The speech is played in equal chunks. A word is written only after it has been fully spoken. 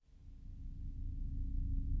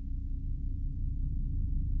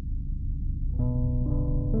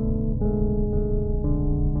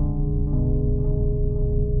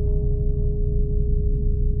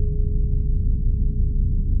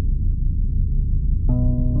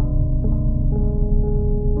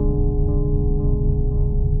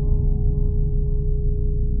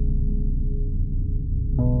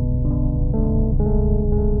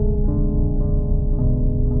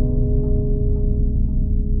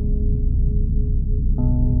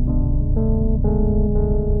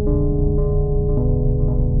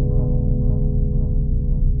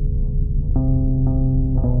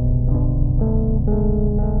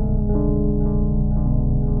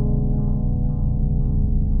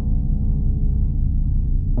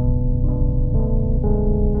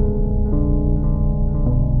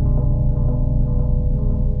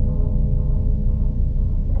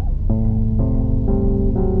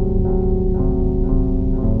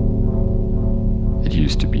It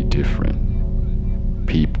used to be different.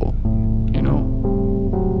 People, you know,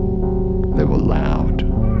 they were loud.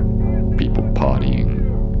 People partying,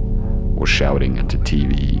 or shouting at the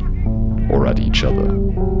TV, or at each other.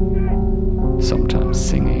 Sometimes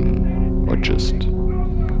singing, or just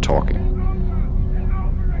talking.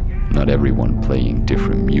 Not everyone playing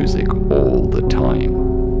different music all the time.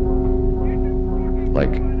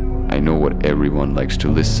 Like, I know what everyone likes to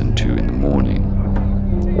listen to in the morning,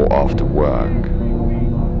 or after work,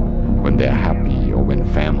 when they're happy, or when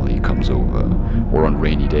family comes over, or on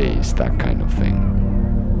rainy days, that kind of thing.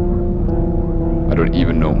 I don't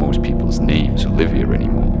even know most people's names who live here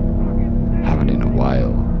anymore. Haven't in a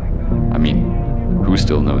while. I mean, who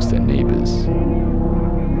still knows their neighbors?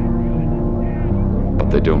 But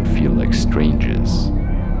they don't feel like strangers.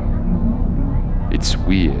 It's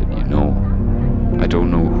weird, you know? I don't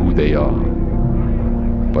know who they are,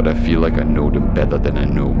 but I feel like I know them better than I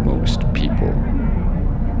know most people.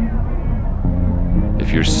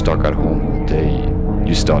 If you're stuck at home all day,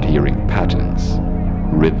 you start hearing patterns,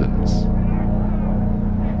 rhythms.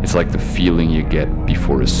 It's like the feeling you get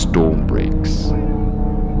before a storm breaks.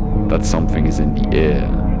 That something is in the air,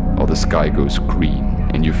 or the sky goes green,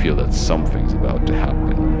 and you feel that something's about to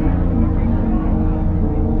happen.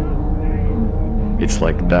 It's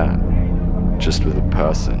like that, just with a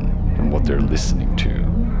person and what they're listening to.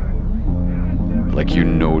 Like you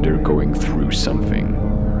know they're going through something,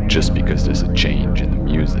 just because there's a change in the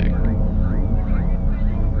music.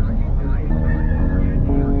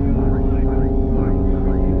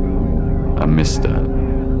 I miss that.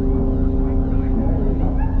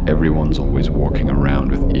 Everyone's always walking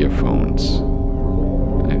around with earphones,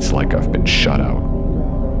 and it's like I've been shut out.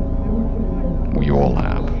 We all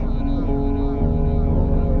have.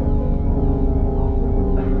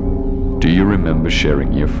 Do you remember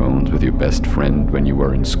sharing earphones with your best friend when you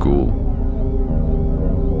were in school?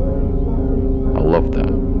 I love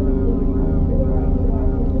that.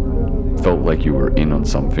 Felt like you were in on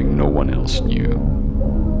something no one else knew.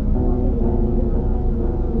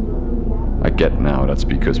 I get now that's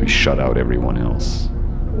because we shut out everyone else.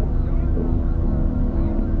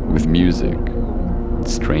 With music,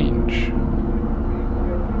 it's strange.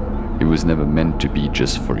 It was never meant to be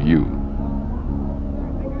just for you.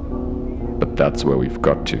 But that's where we've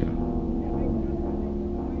got to.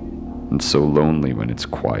 And so lonely when it's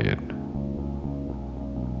quiet.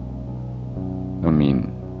 I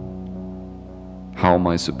mean, how am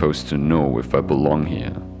I supposed to know if I belong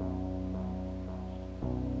here?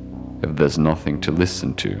 If there's nothing to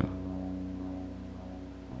listen to?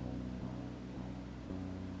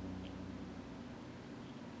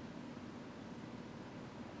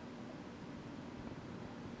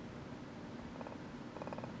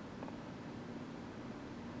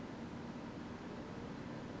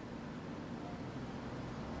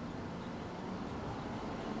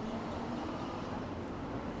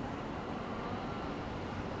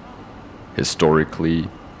 Historically,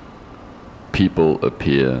 people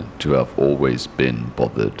appear to have always been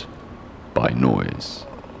bothered by noise,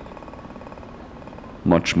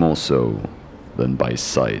 much more so than by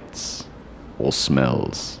sights or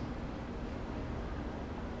smells.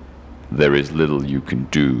 There is little you can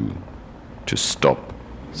do to stop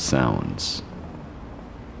sounds.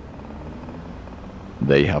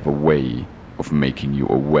 They have a way of making you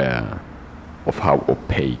aware of how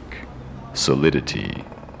opaque solidity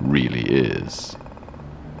really is.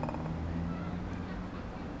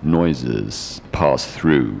 Noises pass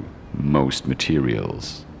through most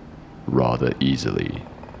materials rather easily,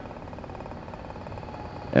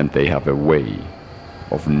 and they have a way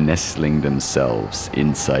of nestling themselves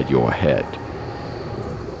inside your head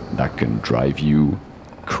that can drive you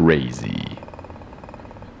crazy.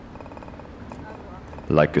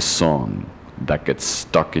 Like a song that gets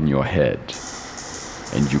stuck in your head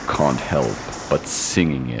and you can't help but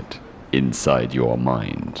singing it inside your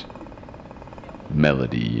mind.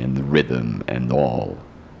 Melody and rhythm and all,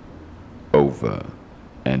 over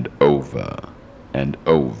and over and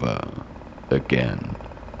over again.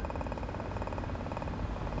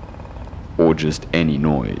 Or just any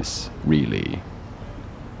noise, really.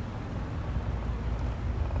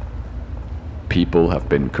 People have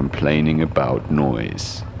been complaining about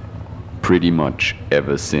noise pretty much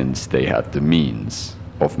ever since they had the means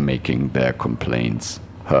of making their complaints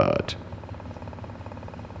heard.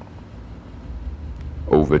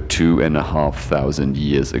 Over 2,500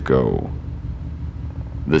 years ago,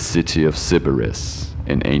 the city of Sybaris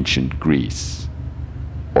in ancient Greece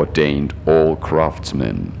ordained all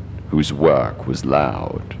craftsmen whose work was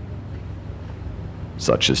loud,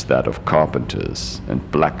 such as that of carpenters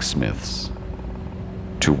and blacksmiths,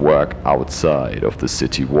 to work outside of the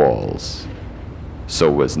city walls,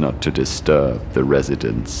 so as not to disturb the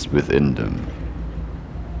residents within them.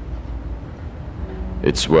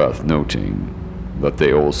 It's worth noting that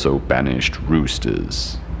they also banished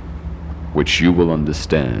roosters, which you will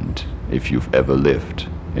understand if you've ever lived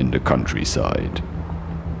in the countryside.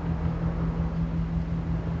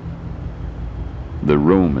 The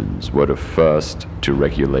Romans were the first to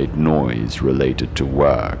regulate noise related to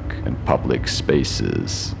work and public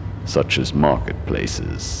spaces, such as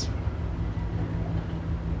marketplaces.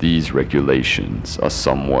 These regulations are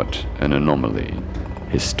somewhat an anomaly,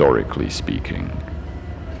 historically speaking,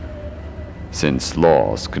 since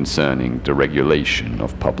laws concerning the regulation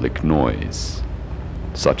of public noise,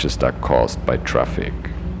 such as that caused by traffic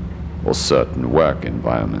or certain work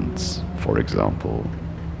environments, for example,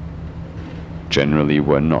 generally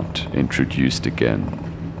were not introduced again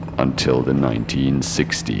until the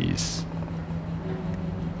 1960s.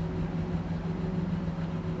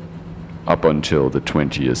 Up until the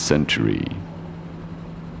 20th century,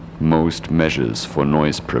 most measures for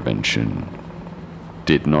noise prevention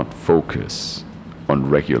did not focus on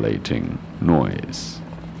regulating noise,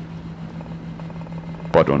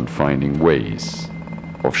 but on finding ways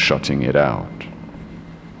of shutting it out.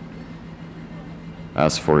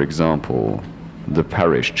 As for example, the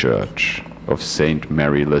parish church of St.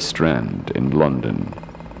 Mary le Strand in London,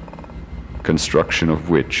 construction of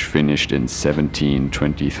which finished in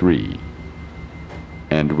 1723,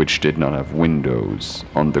 and which did not have windows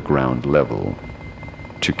on the ground level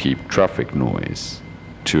to keep traffic noise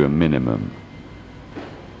to a minimum,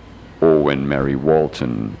 or when Mary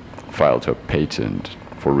Walton filed her patent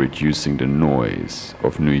for reducing the noise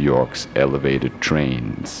of New York's elevated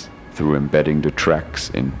trains through embedding the tracks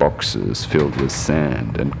in boxes filled with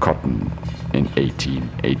sand and cotton in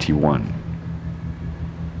 1881.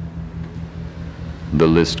 The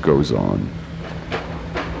list goes on.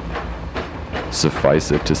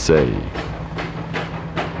 Suffice it to say,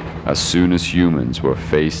 as soon as humans were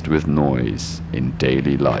faced with noise in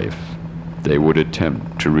daily life, they would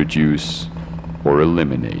attempt to reduce or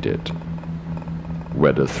eliminate it,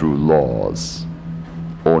 whether through laws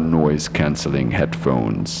or noise-canceling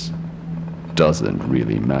headphones doesn't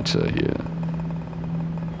really matter here.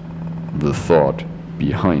 The thought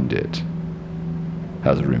behind it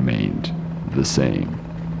has remained the same.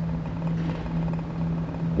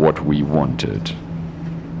 What we wanted,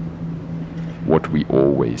 what we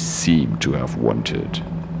always seem to have wanted,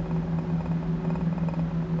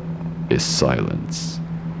 is silence.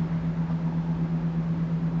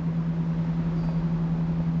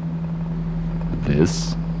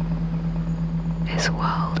 This is a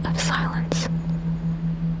world of silence.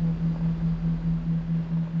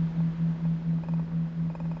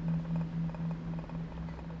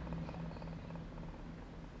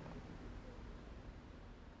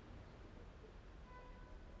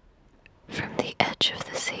 From the edge of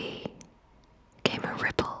the sea came a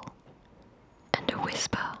ripple and a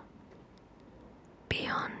whisper.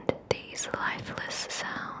 Beyond these lifeless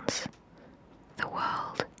sounds, the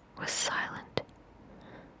world was silent.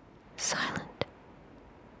 Silent.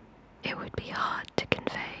 It would be hard to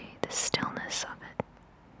convey the stillness of it.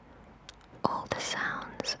 All the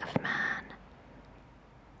sounds of man,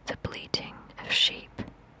 the bleating of sheep,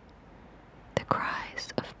 the cries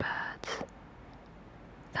of birds,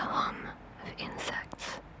 the hum of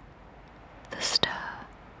insects, the stir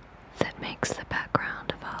that makes the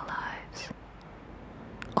background of our lives.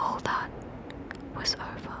 All that was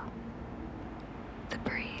over. The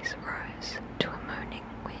breeze rose to a moaning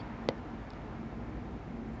wind.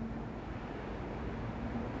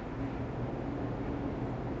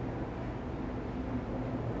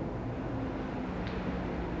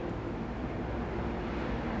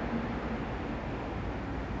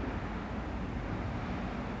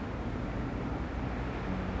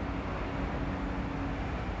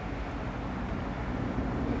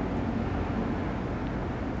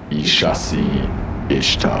 Ishasi,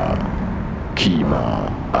 Ishtar, Kima,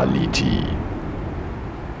 Aliti,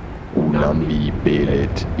 Unambi,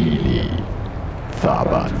 Belet, Ili,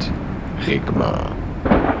 Thabat, Rigma,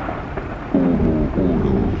 Umu,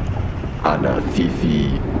 Ulu,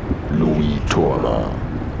 Anathithi, Lui, Torma,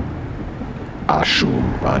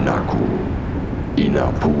 Ashum, Anaku,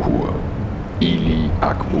 Inapuhur, Ili,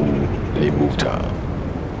 Akmu, Lemuta,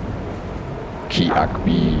 Ki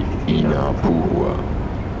Akbi, Inapuhur,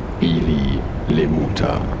 Ili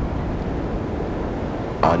Lemuta,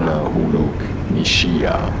 Anahuluk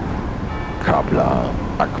Nishia, Kabla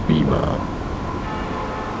Akbima,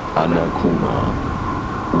 Anakuma,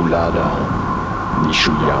 Ulada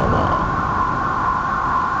Nishuyama,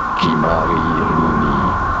 Kimari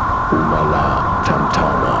Luni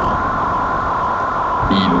Tantama,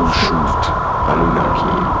 Ilu Shut,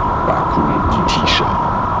 Anunnaki, Bakun Itisha,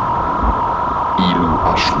 Ilu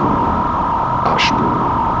Ashlu, Ashbu,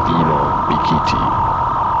 Ina Bikiti,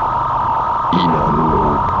 Ina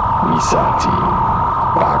Nurub, Misati,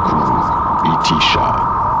 Bakun Itisha.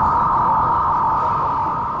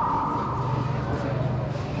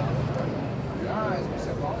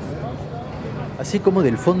 Así como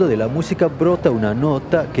del fondo de la música brota una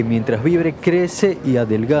nota que mientras vibre crece y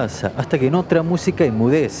adelgaza, hasta que en otra música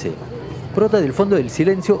enmudece. Brota del fondo del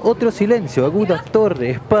silencio otro silencio, aguda torre,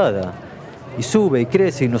 espada. Y sube y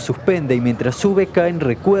crece y nos suspende, y mientras sube caen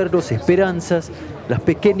recuerdos, esperanzas, las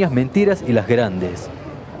pequeñas mentiras y las grandes.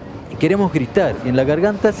 Y queremos gritar, y en la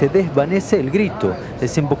garganta se desvanece el grito.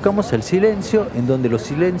 Desembocamos al silencio en donde los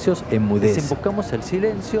silencios enmudecen. Desembocamos al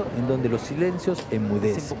silencio en donde los silencios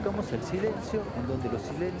enmudecen. Desembocamos al silencio en donde los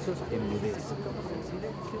silencios enmudecen.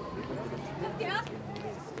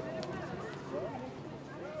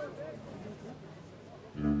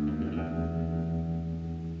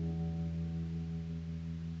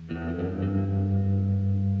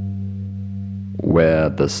 Where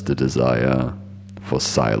does the desire for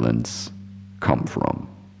silence come from?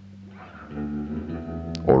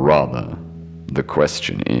 Or rather, the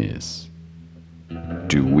question is,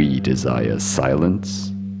 do we desire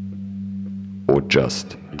silence or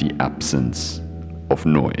just the absence of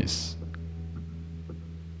noise?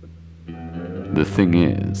 The thing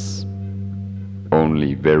is,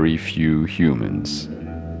 only very few humans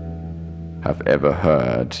have ever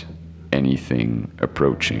heard anything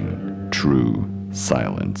approaching true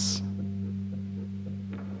silence,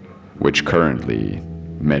 which currently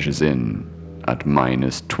measures in at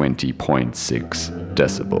minus 20.6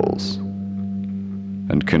 decibels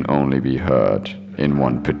and can only be heard in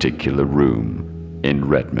one particular room in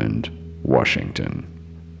Redmond, Washington.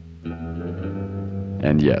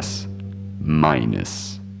 And yes,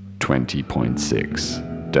 minus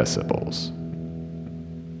 20.6 decibels.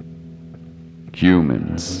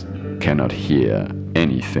 Humans cannot hear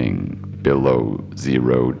anything below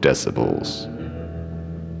 0 decibels.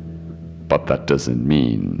 But that doesn't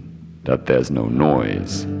mean that there's no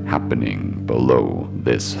noise happening below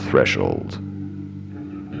this threshold.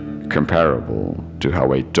 Comparable to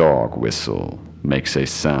how a dog whistle makes a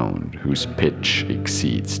sound whose pitch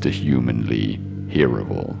exceeds the humanly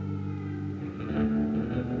hearable.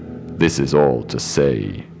 This is all to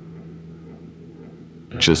say,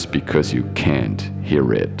 just because you can't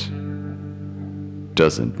hear it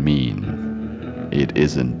doesn't mean it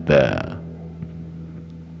isn't there.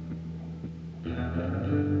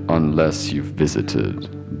 Unless you've visited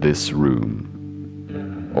this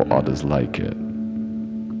room or others like it.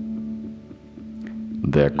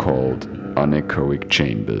 They're called anechoic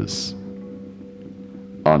chambers.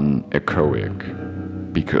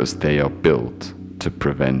 Unechoic because they are built to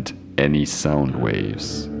prevent any sound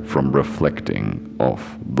waves from reflecting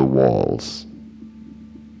off the walls.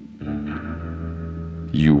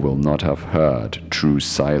 You will not have heard true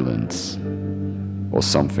silence or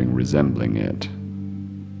something resembling it.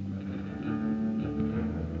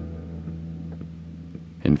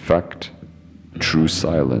 In fact, true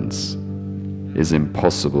silence is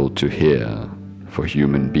impossible to hear for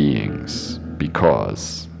human beings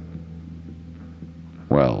because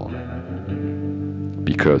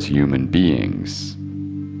human beings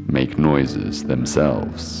make noises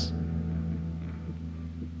themselves.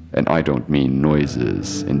 And I don't mean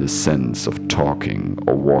noises in the sense of talking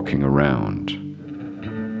or walking around,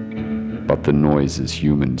 but the noises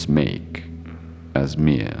humans make as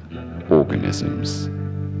mere organisms.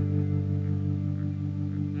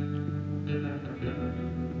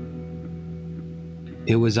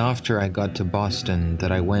 It was after I got to Boston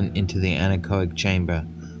that I went into the anechoic chamber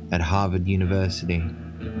at Harvard University.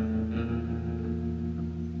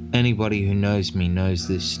 Anybody who knows me knows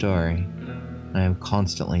this story. I am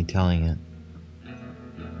constantly telling it.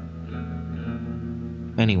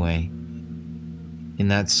 Anyway, in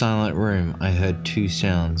that silent room I heard two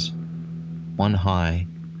sounds, one high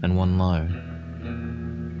and one low.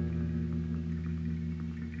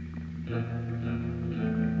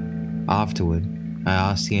 Afterward, I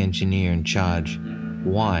asked the engineer in charge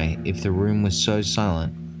why, if the room was so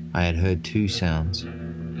silent, I had heard two sounds.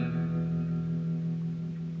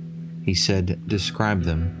 He said, "Describe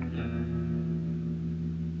them."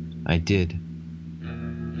 I did.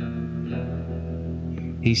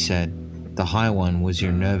 He said, "The high one was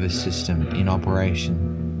your nervous system in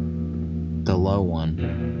operation. The low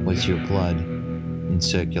one was your blood in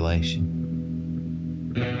circulation."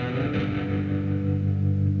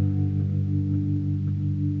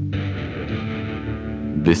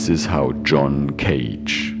 This is how John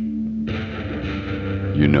Cage,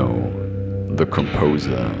 you know, the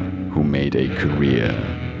composer who made a career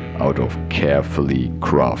out of carefully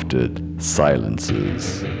crafted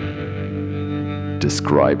silences,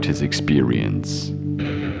 described his experience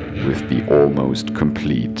with the almost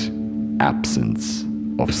complete absence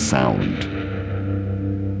of sound.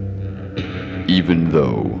 Even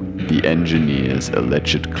though the engineer's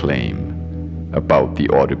alleged claim about the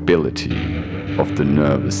audibility of the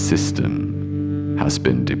nervous system has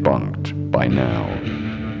been debunked by now,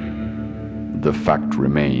 the fact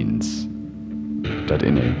remains that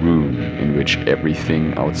in a room in which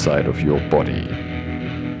everything outside of your body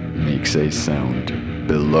makes a sound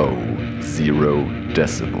below 0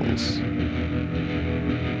 decibels,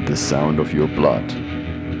 the sound of your blood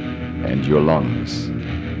and your lungs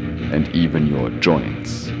and even your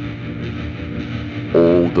joints,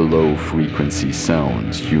 all the low-frequency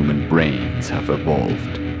sounds human brains have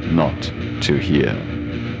evolved not to hear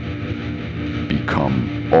become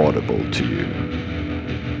audible to you.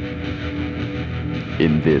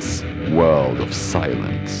 In this world of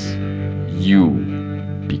silence, you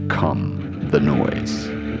become the noise.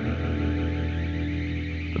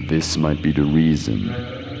 This might be the reason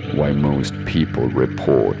why most people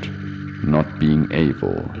report not being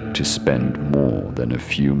able to spend more than a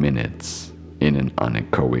few minutes in an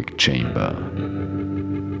anechoic chamber.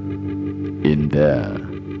 In there,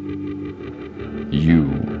 you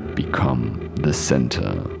become the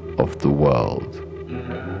center of the world,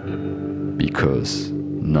 because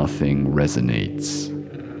nothing resonates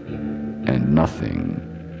and nothing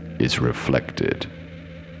is reflected.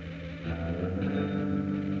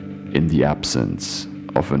 In the absence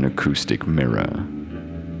of an acoustic mirror,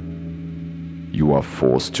 you are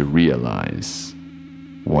forced to realize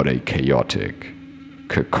what a chaotic,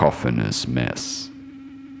 cacophonous mess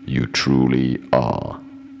you truly are.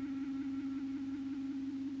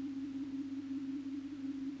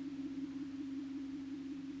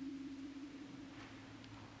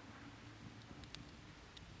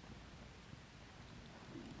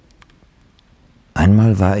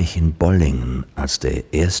 Einmal war ich in Bollingen, als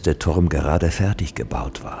der erste Turm gerade fertig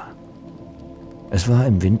gebaut war. Es war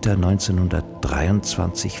im Winter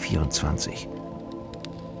 1923/24.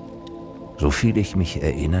 Soviel ich mich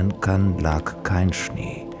erinnern kann, lag kein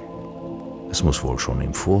Schnee. Es muss wohl schon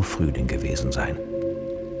im Vorfrühling gewesen sein.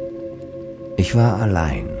 Ich war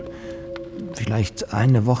allein, vielleicht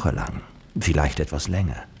eine Woche lang, vielleicht etwas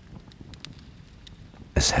länger.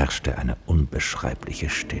 Es herrschte eine unbeschreibliche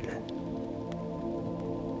Stille.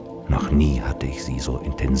 Noch nie hatte ich sie so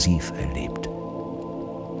intensiv erlebt.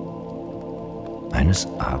 Eines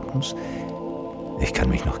Abends, ich kann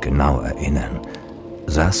mich noch genau erinnern,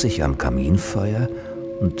 saß ich am Kaminfeuer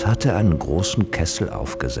und hatte einen großen Kessel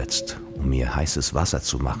aufgesetzt, um mir heißes Wasser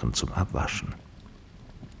zu machen zum Abwaschen.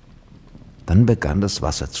 Dann begann das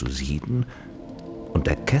Wasser zu sieden und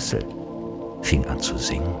der Kessel fing an zu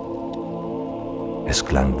singen. Es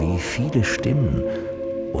klang wie viele Stimmen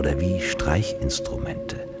oder wie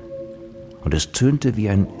Streichinstrumente und es tönte wie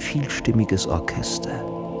ein vielstimmiges Orchester.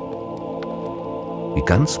 Wie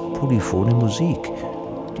ganz polyphone Musik,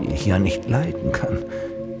 die ich ja nicht leiden kann,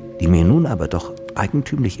 die mir nun aber doch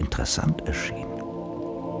eigentümlich interessant erschien.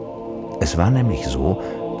 Es war nämlich so,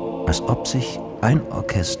 als ob sich ein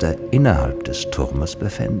Orchester innerhalb des Turmes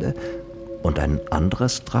befände und ein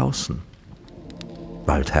anderes draußen.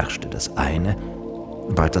 Bald herrschte das eine,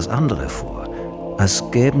 bald das andere vor, als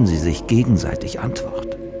gäben sie sich gegenseitig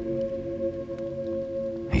Antwort.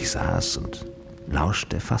 Ich saß und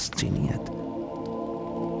lauschte fasziniert.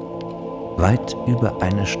 Weit über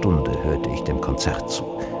eine Stunde hörte ich dem Konzert zu,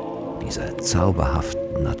 dieser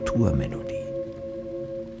zauberhaften Naturmelodie.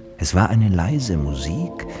 Es war eine leise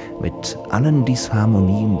Musik mit allen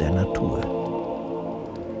Disharmonien der Natur.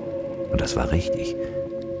 Und das war richtig,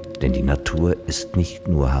 denn die Natur ist nicht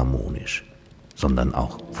nur harmonisch, sondern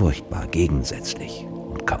auch furchtbar gegensätzlich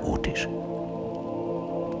und chaotisch.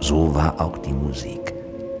 So war auch die Musik,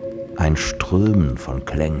 ein Strömen von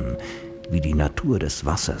Klängen, wie die Natur des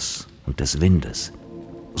Wassers und des Windes,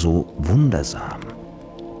 so wundersam,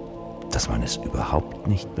 dass man es überhaupt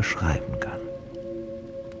nicht beschreiben kann.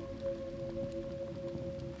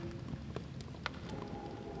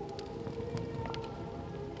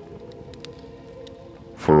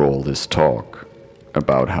 For all this talk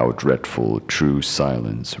about how dreadful true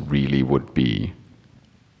silence really would be,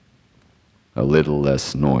 a little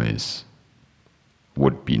less noise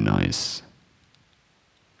would be nice.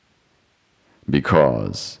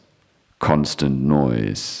 Because constant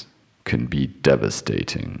noise can be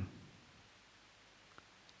devastating.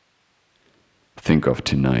 Think of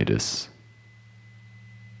tinnitus.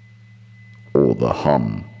 or the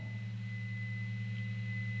hum?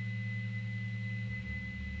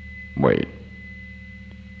 Wait.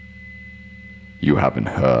 You haven't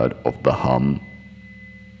heard of the hum?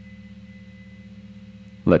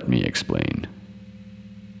 Let me explain.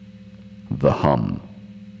 The hum,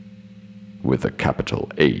 with a capital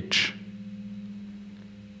H,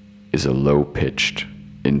 is a low-pitched,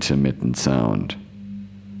 intermittent sound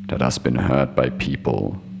that has been heard by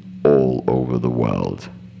people all over the world.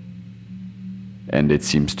 And it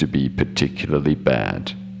seems to be particularly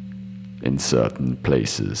bad in certain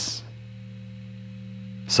places,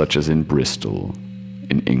 such as in Bristol,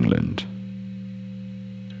 in England,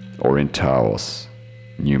 or in Taos,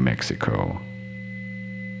 New Mexico,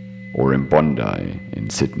 or in Bondi, in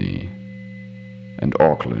Sydney, and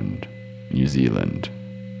Auckland, New Zealand.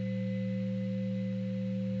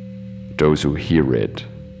 Those who hear it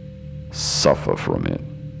suffer from it.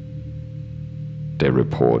 They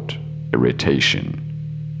report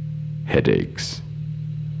irritation, headaches,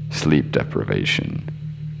 sleep deprivation,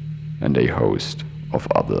 and a host of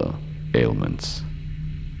other ailments.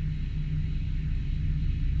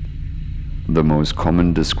 The most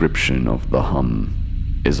common description of the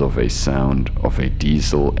hum is of a sound of a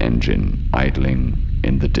diesel engine idling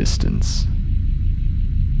in the distance.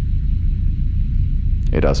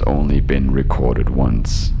 It has only been recorded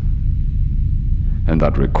once, and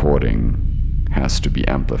that recording has to be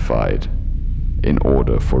amplified in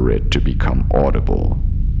order for it to become audible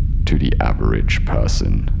to the average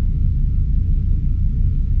person.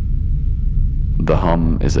 The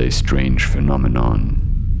hum is a strange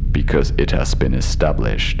phenomenon because it has been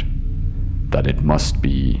established that it must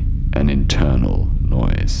be an internal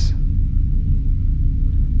noise.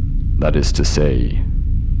 That is to say,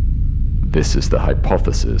 this is the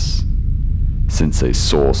hypothesis, since a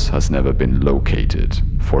source has never been located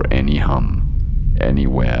for any hum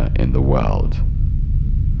anywhere in the world,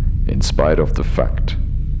 in spite of the fact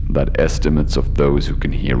that estimates of those who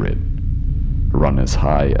can hear it run as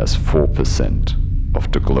high as 4%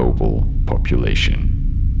 of the global population.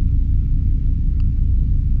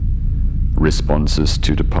 Responses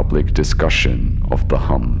to the public discussion of the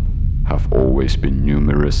hum have always been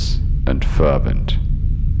numerous and fervent.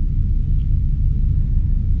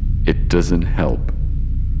 It doesn't help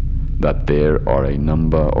that there are a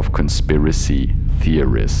number of conspiracy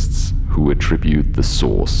theorists who attribute the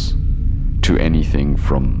source to anything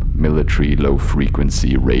from military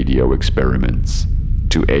low-frequency radio experiments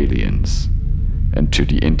to aliens and to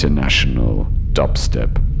the international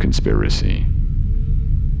dubstep conspiracy.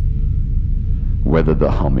 Whether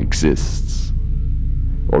the hum exists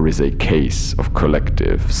or is a case of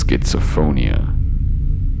collective schizophrenia,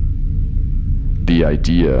 the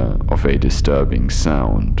idea of a disturbing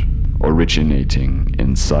sound originating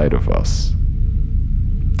inside of us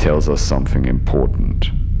tells us something important.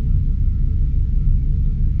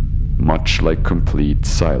 Much like complete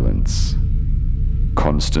silence,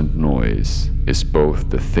 constant noise is both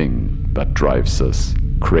the thing that drives us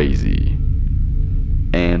crazy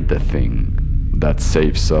and the thing that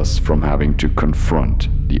saves us from having to confront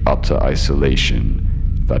the utter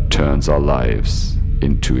isolation that turns our lives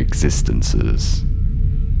into existences.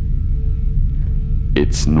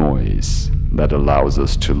 It's noise that allows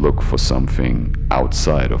us to look for something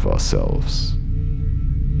outside of ourselves,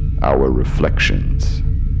 our reflections,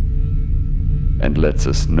 and lets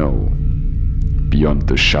us know, beyond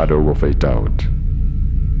the shadow of a doubt,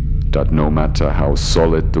 that no matter how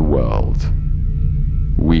solid the world,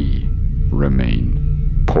 we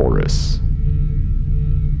remain porous.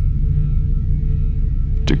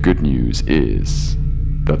 The good news is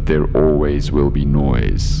that there always will be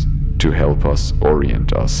noise to help us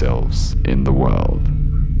orient ourselves in the world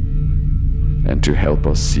and to help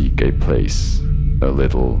us seek a place a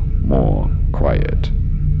little more quiet.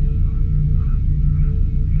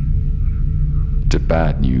 The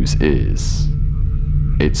bad news is,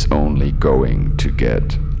 it's only going to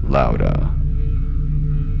get louder.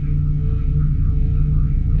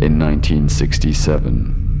 In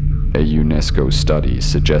 1967, a UNESCO study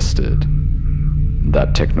suggested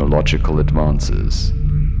that technological advances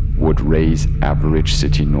would raise average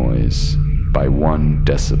city noise by 1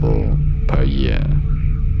 decibel per year.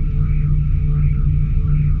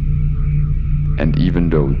 And even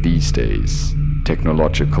though these days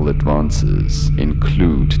technological advances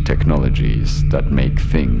include technologies that make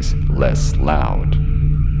things less loud,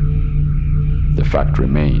 the fact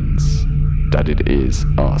remains that it is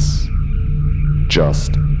us,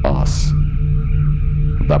 just us,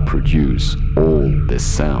 that produce all this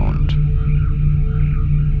sound.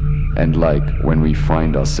 And like when we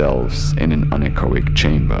find ourselves in an anechoic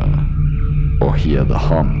chamber, or hear the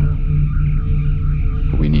hum,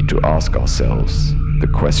 we need to ask ourselves the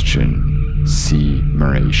question C.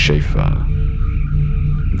 Murray Schafer,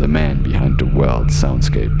 the man behind the World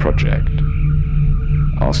Soundscape Project,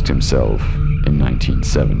 asked himself in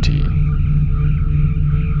 1970.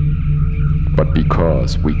 But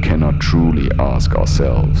because we cannot truly ask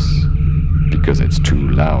ourselves, because it's too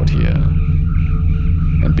loud here,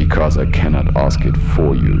 and because I cannot ask it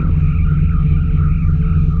for you,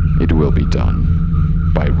 it will be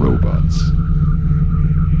done by robots.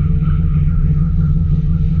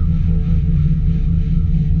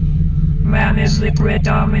 Man is the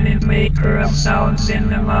predominant maker of sounds in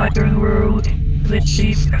the modern world, the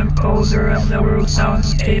chief composer of the world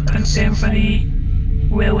soundscape and symphony.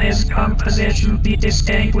 Will his composition be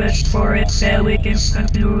distinguished for its elegance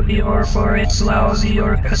and beauty or for its lousy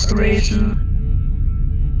orchestration?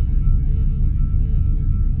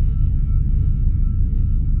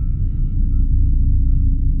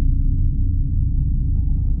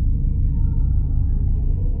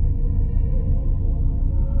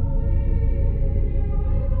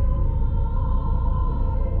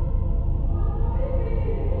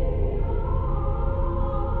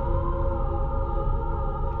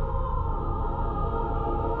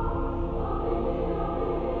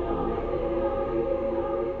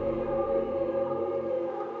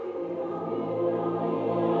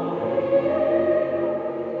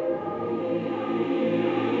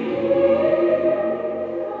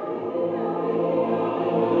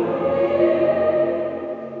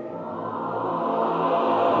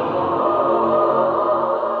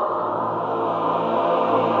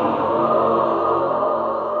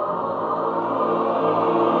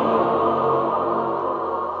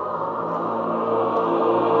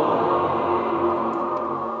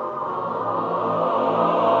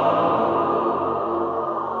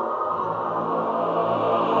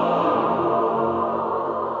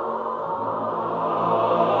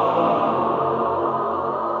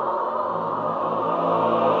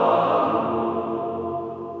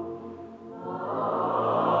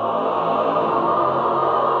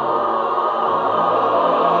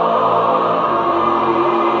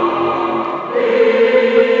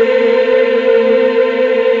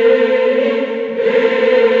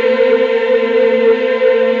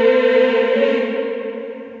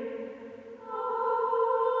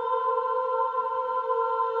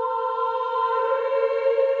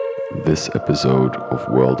 This episode of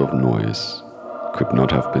World of Noise could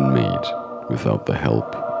not have been made without the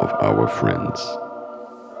help of our friends.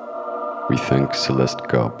 We thank Celeste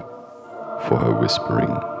Gubb for her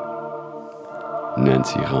whispering,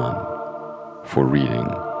 Nancy Rahn for reading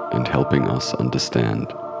and helping us understand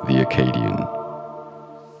the Akkadian,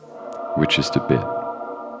 which is the bit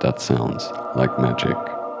that sounds like magic.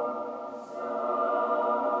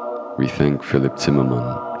 We thank Philipp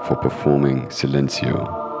Zimmermann for performing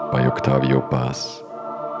Silencio by Octavio Paz.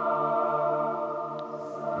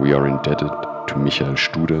 We are indebted to Michael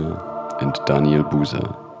Studer and Daniel Buser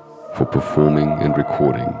for performing and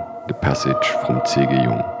recording the passage from C.G.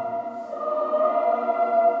 Jung.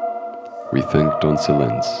 We thank Don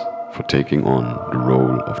Silence for taking on the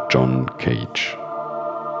role of John Cage.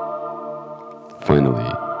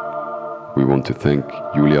 Finally, we want to thank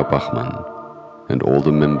Julia Bachmann and all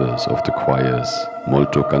the members of the choirs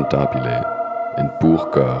Molto Cantabile and Pour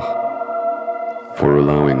Coeur for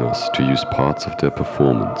allowing us to use parts of their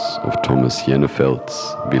performance of Thomas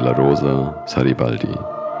Jennefeld's Villa Rosa Saribaldi,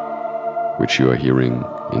 which you are hearing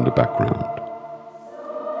in the background.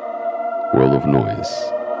 World of Noise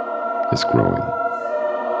is growing.